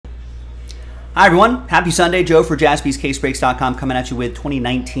Hi everyone, happy Sunday. Joe for jaspyscasebreaks.com coming at you with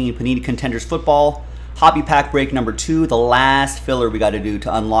 2019 Panini Contenders Football Hobby Pack break number 2, the last filler we got to do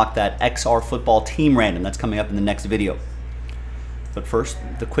to unlock that XR Football Team Random. That's coming up in the next video. But first,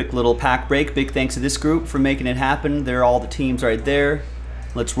 the quick little pack break. Big thanks to this group for making it happen. There are all the teams right there.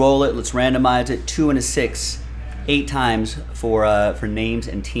 Let's roll it. Let's randomize it. 2 and a 6, 8 times for names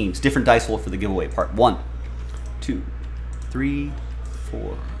and teams. Different dice roll for the giveaway part. 1, 2, 3,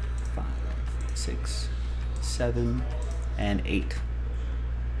 4, 5, 6, 7, and 8.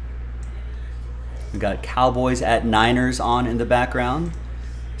 We got Cowboys at Niners on in the background.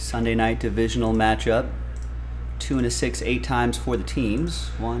 Sunday night divisional matchup. 2 and a 6, 8 times for the teams.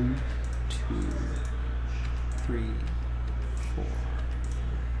 1, 2, 3, 4,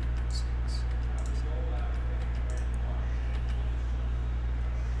 6.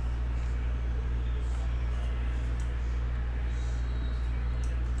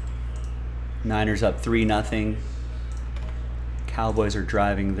 Niners up 3-0. Cowboys are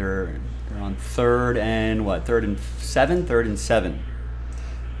driving. They're on 3rd and what? 3rd and 7. 3rd and 7.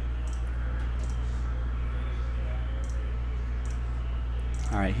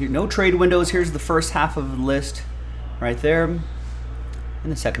 All right, here, no trade windows. Here's the first half of the list right there, and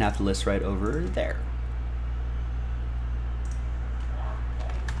the second half of the list right over there.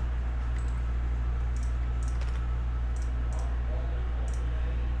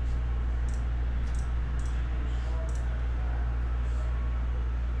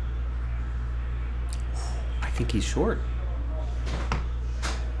 I think he's short.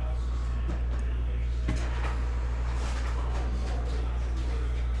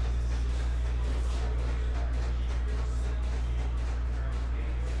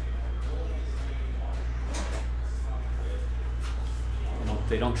 If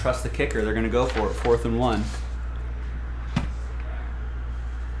they don't trust the kicker, they're going to go for it. 4th and 1.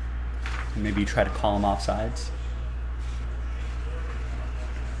 And maybe you try to call him offsides.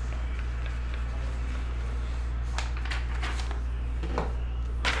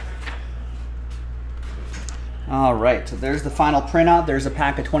 All right, so there's the final printout. There's a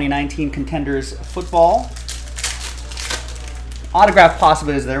pack of 2019 Contenders Football. Autograph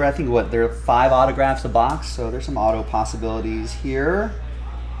possibilities there. I think there are 5 autographs a box, so there's some auto possibilities here.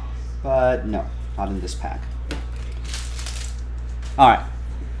 But no, not in this pack. All right.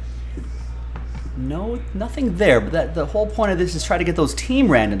 No, nothing there. But the whole point of this is try to get those team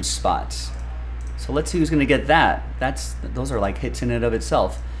random spots. So let's see who's going to get that. Those are like hits in and of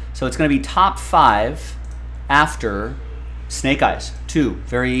itself. So it's going to be top 5 after Snake Eyes. 2,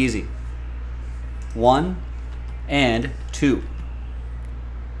 very easy. 1 and 2.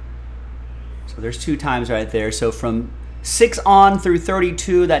 So there's 2 times right there. So from 6 on through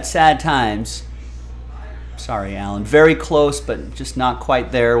 32, that's sad times. Sorry, Alan. Very close, but just not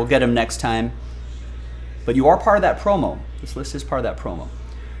quite there. We'll get him next time. But you are part of that promo. This list is part of that promo.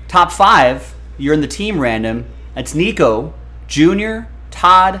 Top 5, you're in the team random. That's Nico, Junior,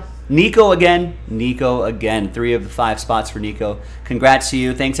 Todd, Nico again, 3 of the 5 spots for Nico. Congrats to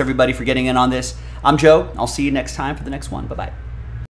you. Thanks everybody for getting in on this. I'm Joe. I'll see you next time for the next one. Bye-bye.